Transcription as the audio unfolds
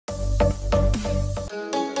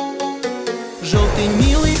Желтый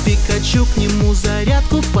милый Пикачу, к нему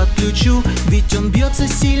зарядку подключу, ведь он бьется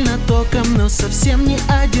сильно током, но совсем не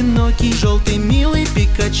одинокий. Желтый милый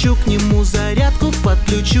Пикачу, к нему зарядку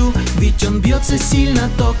подключу, ведь он бьется сильно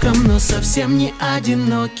током, но совсем не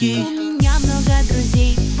одинокий. У меня много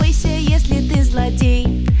друзей, бойся, если ты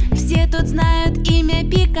злодей. Все тут знают имя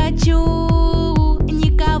Пикачу.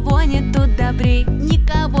 Никого нет тут добрей,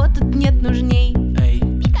 никого тут нет нужней.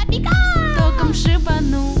 Пика-пика! Током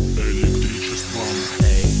шибану. Электричеством.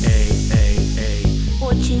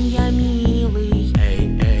 Очень я милый,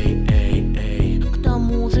 к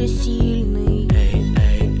тому же сильный.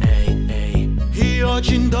 И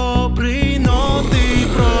очень добрый, но ты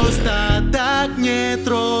просто так не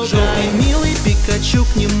трогай. Желтый милый Пикачу,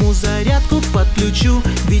 к нему зарядку подключу,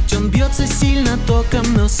 ведь он бьется сильно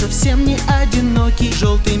током, но совсем не одинокий.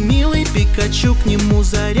 Желтый милый Пикачу, к нему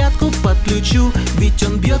зарядку подключу, ведь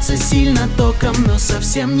он бьется сильно током, но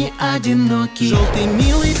совсем не одинокий. Желтый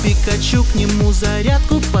милый Пикачу, к нему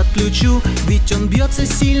зарядку подключу, ведь он бьется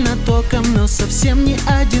сильно током, но совсем не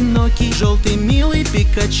одинокий. Желтый милый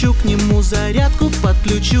Пикачу, к нему зарядку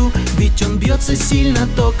подключу, ведь он бьется сильно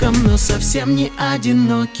током, но совсем не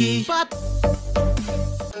одинокий.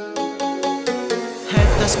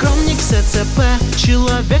 Это скромник СЦП,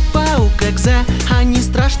 Человек-паук ЭКЗ. Они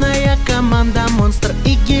страшная команда, монстр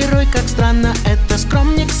и герой, как странно. Это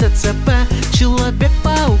скромник СЦП,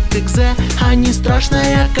 Человек-паук ЭКЗ. Они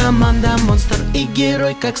страшная команда, монстр и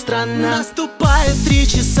герой, как странно. Наступает 3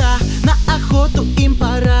 часа, на охоту им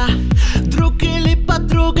пора. Друг или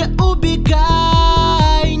подруга,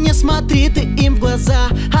 убегай. Не смотри ты им в глаза,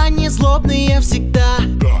 они злобные всегда.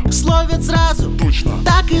 Словят сразу, Точно.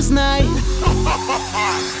 так и знай.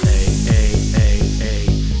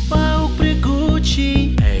 Паук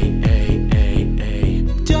прыгучий,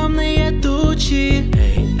 темные тучи,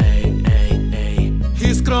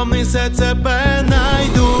 и скромный СЦП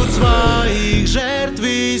найдут своих жертв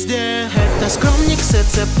везде. Это скромник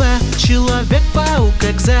СЦП, Человек-паук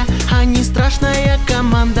ЭКЗ. Они страшная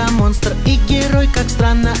команда, монстр и герой, как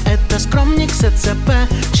странно. Это скромник СЦП,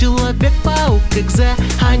 Человек-паук ЭКЗ.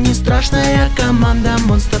 Они страшная команда,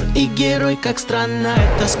 монстр и герой, как странно.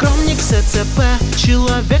 Это скромник СЦП,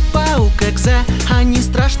 Человек-паук ЭКЗ. Они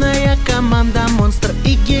страшная команда, монстр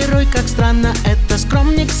и герой, как странно. Это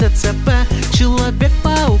скромник СЦП,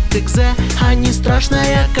 Человек-паук ЭКЗ. Они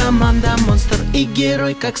страшная команда, монстр и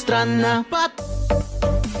герой, как странно.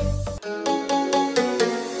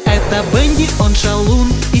 Это Бенди, он шалун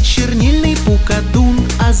и чернильный пукадун.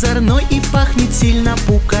 Озорной и пахнет сильно,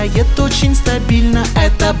 пукает очень стабильно.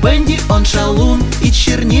 Это Бенди, он шалун и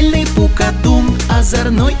чернильный пукадун.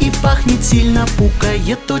 Озорной и пахнет сильно,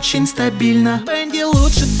 пукает очень стабильно. Бенди,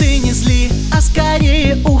 лучше ты не зли, а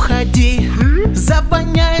скорее уходи.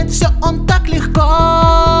 Завоняет все он так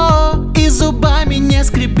легко, и зубами не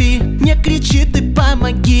скреби. Не кричи ты,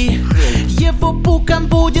 помоги, его пукам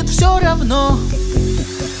будет все равно.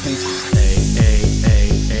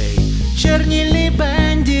 Чернильный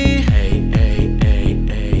Бенди,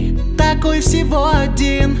 такой всего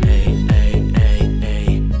один.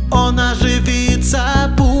 Он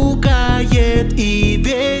оживится, пукает и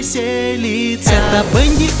веселится. Это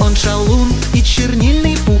Бенди, он шалун и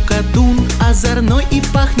чернильный пукадун. Озорной и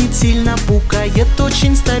пахнет сильно, пукает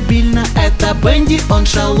очень стабильно. Это Бенди, он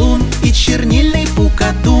шалун и чернильный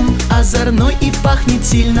пукадун. Озорной и пахнет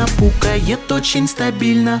сильно, пукает очень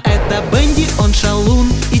стабильно. Это Бенди, он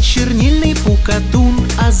шалун и чернильный пукадун.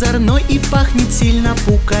 Озорной и пахнет сильно,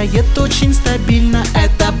 пукает очень стабильно.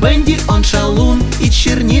 Это Бенди, он шалун и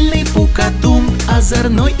чернильный пукадун.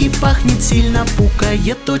 Озорной и пахнет сильно,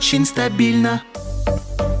 пукает очень стабильно.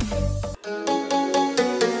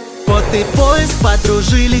 Кот и поезд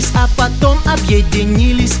подружились, а потом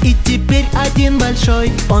объединились, и теперь один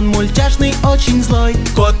большой. Он мультяшный, очень злой.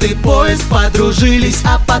 Кот и поезд подружились,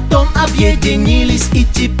 а потом объединились, и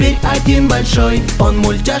теперь один большой. Он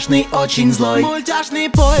мультяшный, очень злой. Мультяшный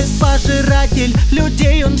поезд пожиратель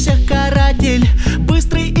людей, он всех каратель.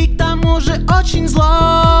 Быстрый и к тому же очень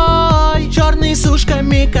злой. Черный с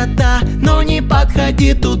ушками кота, но не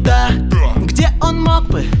подходи туда, где он мог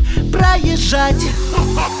бы проезжать.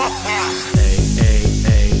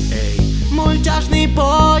 Мультяшный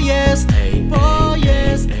поезд,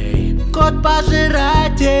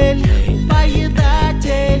 кот-пожиратель,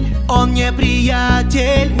 поедатель. Он не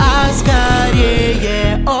приятель, а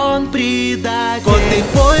скорее он предатель. Кот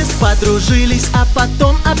и поезд подружились, а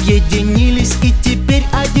потом объединились, и теперь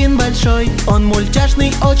один большой. большой, он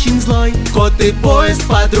мультяшный, очень злой. Кот и поезд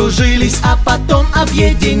подружились, а потом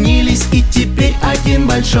объединились, и теперь один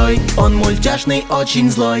большой, он мультяшный, очень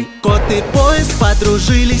злой. Кот и поезд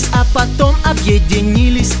подружились, а потом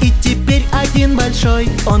объединились, и теперь один большой,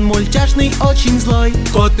 он мультяшный, очень злой.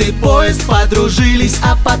 Кот и поезд подружились,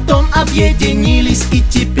 а потом объединились, и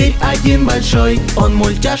теперь один большой, он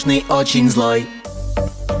мультяшный, очень злой.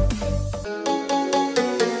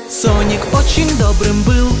 Соник очень добрым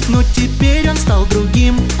был, но теперь он стал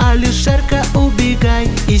другим. Алишерка, убегай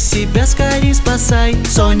и себя скорей спасай.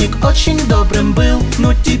 Соник очень добрым был,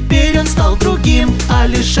 но теперь он стал другим.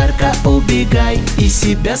 Алишерка, убегай и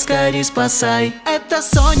себя скорей спасай. Это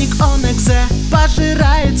Соник, он экзе,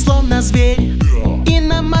 пожирает словно зверь. И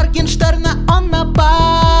на Моргенштерна он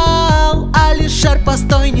напал. Алишер,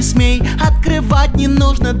 постой, не смей, открывать не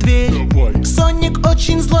нужно дверь. Соник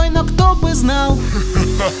очень злой, но кто бы знал.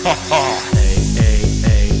 Эй, эй,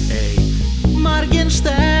 эй, эй,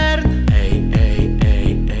 Моргенштерн. Эй, эй,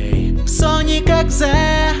 эй, эй, Соник экзе.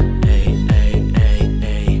 Эй, эй, эй,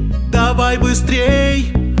 эй, давай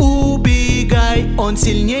быстрей, убегай, он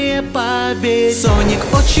сильнее, поверь. Соник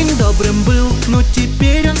очень добрым был, но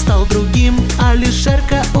теперь он стал другим.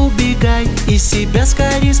 Алишерка, убегай и себя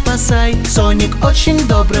скорей спасай. Соник очень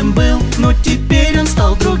добрым был, но теперь он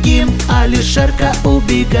стал другим. Алишерка,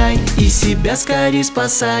 убегай и себя скорей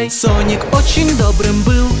спасай. Соник очень добрым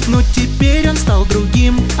был, но теперь он стал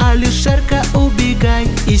другим. Алишерка, убегай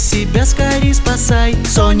и себя скорей спасай.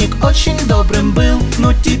 Соник очень добрым был,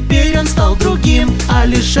 но теперь он стал другим.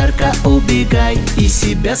 Алишерка, убегай и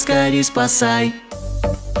себя скорей спасай.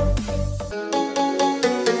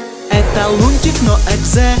 Это Лунтик, но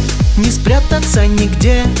экзе, не спрятаться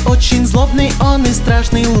нигде. Очень злобный он и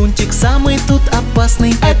страшный Лунтик, самый тут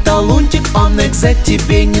опасный. Это Лунтик, он экзе,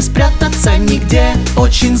 тебе не спрятаться нигде.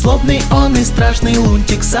 Очень злобный он и страшный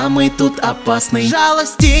Лунтик, самый тут опасный.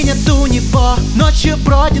 Жалости нет у него, ночью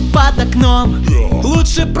бродит под окном.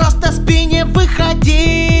 Лучше просто спи, не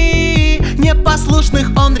выходи.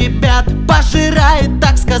 Непослушных он ребят пожирает,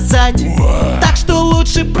 так сказать. Так что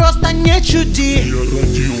лучше просто не чуди. Я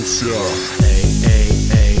родился. Эй, эй,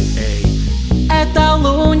 эй, эй, это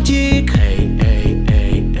Лунтик. Эй, эй,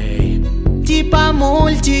 эй, эй, типа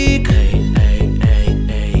мультик. Эй, эй, эй,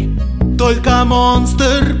 эй, только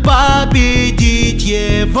монстр, победить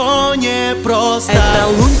его не просто. Это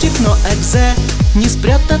Лунтик, но экзе, не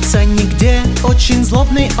спрятаться нигде. Очень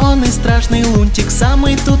злобный он и страшный Лунтик,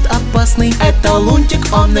 самый тут опасный. Это Лунтик,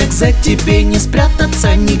 он экзе, тебе не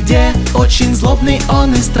спрятаться нигде. Очень злобный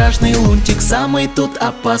он и страшный Лунтик, самый тут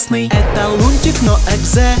опасный. Это Лунтик, но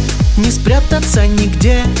экзе, не спрятаться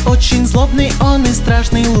нигде. Очень злобный он и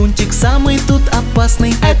страшный Лунтик, самый тут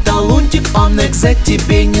опасный. Это Лунтик, он экзе,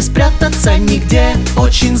 тебе не спрятаться нигде.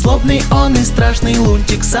 Очень злобный он и страшный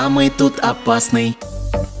Лунтик, самый тут опасный.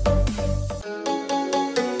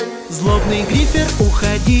 Злобный грифер,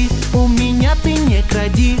 уходи, у меня ты не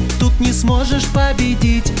кради. Тут не сможешь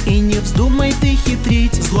победить, и не вздумай ты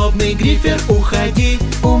хитрить. Злобный грифер, уходи,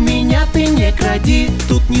 у меня ты не кради.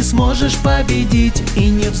 Тут не сможешь победить, и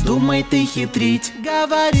не вздумай ты хитрить.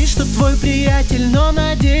 Говорит, что твой приятель, но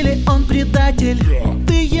на деле он предатель.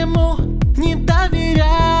 Ты ему не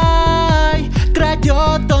доверяй.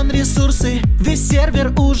 Крадет он ресурсы, весь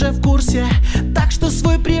сервер уже в курсе. Так что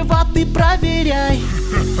свой приват ты проверяй.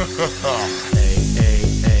 Эй,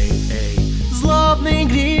 эй, эй, эй, злобный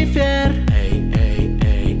грифер. Эй, эй,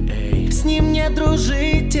 эй, эй, с ним не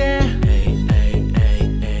дружите. Эй, эй,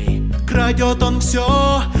 эй, эй, крадет он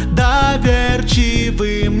все,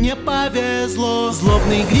 доверчивым не повезло.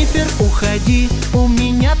 Злобный грифер, уходи, у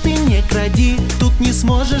меня ты не кради. Тут не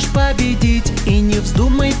сможешь победить, и не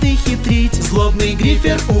вздумай ты хитрить. Злобный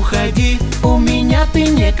грифер, уходи, у меня ты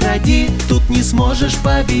не кради. Тут не сможешь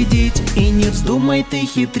победить, и не вздумай ты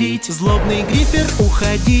хитрить. Злобный грифер,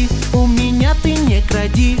 уходи, у меня ты не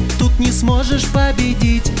кради. Тут не сможешь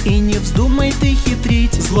победить, и не вздумай ты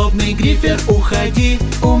хитрить. Злобный грифер, уходи,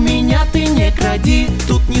 у меня ты не кради.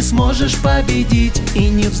 Тут не сможешь победить, и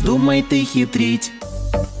не вздумай ты хитрить.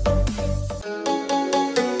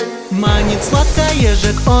 Манит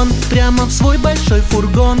сладкоежек он прямо в свой большой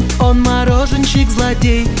фургон. Он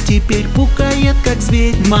мороженщик-злодей, теперь пукает как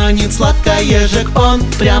зверь. Манит сладкоежек он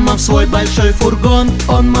прямо в свой большой фургон.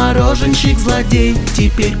 Он мороженщик-злодей,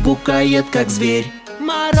 теперь пукает как зверь.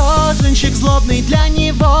 Мороженщик злобный, для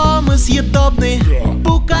него мы съедобны.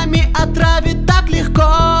 Пуками отравить так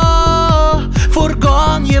легко.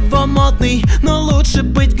 Фургон его модный, но лучше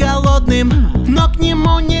быть голодным. Но к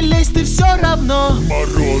нему не лезь, ты все равно.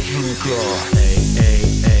 Мороженка. Эй,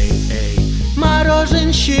 эй, эй, эй,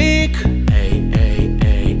 мороженщик. Эй, эй,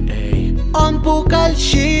 эй, эй, он пукальщик.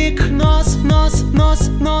 Лунтик, нос, нос, нос,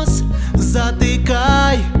 нос,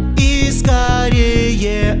 затыкай и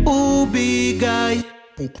скорее убегай.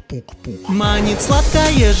 Манит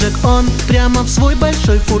сладкоежек он прямо в свой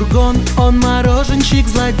большой фургон. Он мороженщик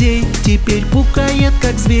злодей, теперь пукает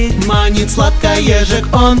как зверь. Манит сладкоежек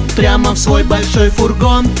он прямо в свой большой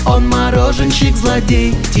фургон. Он мороженщик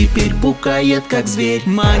злодей, теперь пукает как зверь.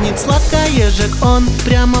 Манит сладкоежек он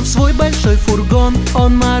прямо в свой большой фургон.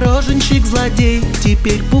 Он мороженщик злодей,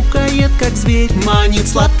 теперь пукает как зверь. Манит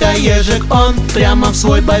сладкоежек он прямо в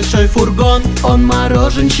свой большой фургон. Он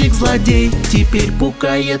мороженщик злодей, теперь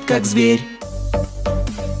пукает как зверь.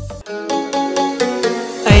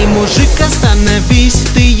 Эй, мужик, остановись,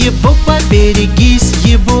 ты его поберегись.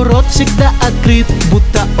 Его рот всегда открыт,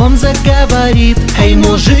 будто он заговорит. Эй,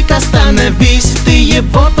 мужик, остановись, ты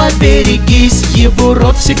его поберегись. Его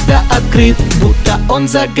рот всегда открыт, будто он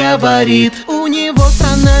заговорит. У него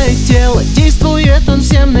странное тело, действует он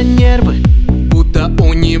всем на нервы, будто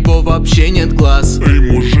у него вообще нет глаз. Эй,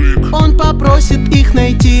 мужик, Он попросит их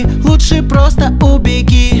найти, лучше просто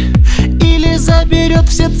убеги, или заберет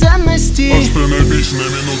все ценности. остановись на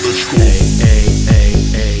минуточку.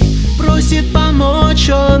 Просит помочь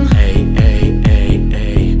он.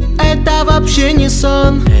 Это вообще не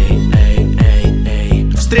сон.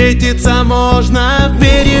 Встретиться можно в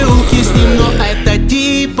переулке с ним, но это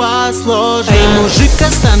типа сложно. Эй, мужик,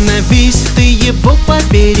 остановись, ты его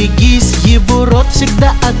поберегись. Его рот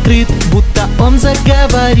всегда открыт, будто он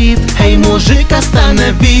заговорит. Эй, мужик,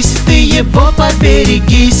 остановись, ты его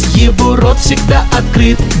поберегись. Его рот всегда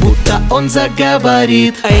открыт, будто он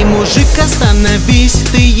заговорит. Эй, мужик, остановись,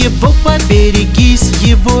 ты его поберегись.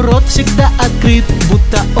 Его рот всегда открыт,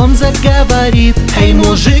 будто он заговорит. Эй,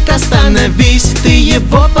 мужик, остановись, ты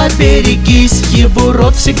его поберегись. Его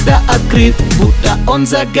рот всегда открыт, будто он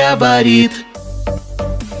заговорит.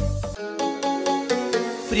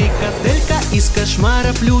 Фрикаделька из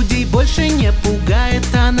кошмаров людей больше не пугает.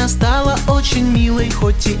 Она стала очень милой,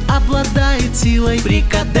 хоть и обладает силой.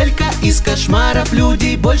 Фрикаделька из кошмаров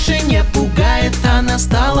людей больше не пугает. Она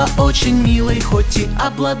стала очень милой, хоть и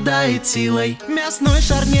обладает силой. Мясной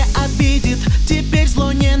шар не обидит, теперь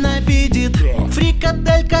зло ненавидит.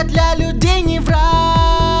 Фрикаделька для людей не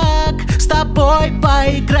враг, с тобой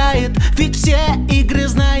поиграет, ведь все игры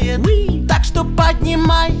знает. Так что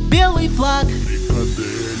поднимай белый флаг.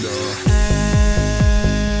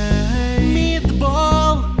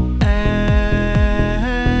 Мидбол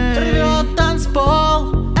рвет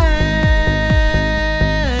танцпол.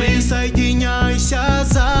 Присоединяйся,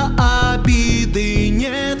 за обиды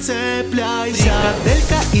не цепляйся.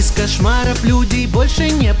 Фрикаделька из кошмаров людей больше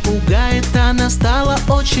не пугает. Она стала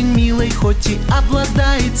очень милой, хоть и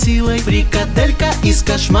обладает силой. Фрикаделька из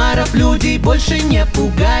кошмаров людей больше не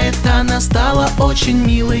пугает. Она стала очень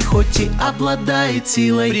милой, хоть и обладает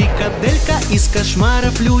силой. Фрикаделька из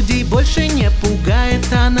кошмаров людей больше не пугает.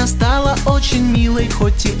 Она стала очень милой,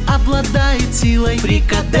 хоть и обладает силой.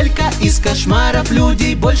 Фрикаделька из кошмаров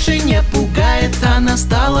людей больше не пугает. Она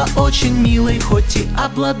стала очень милой, хоть и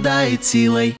обладает силой.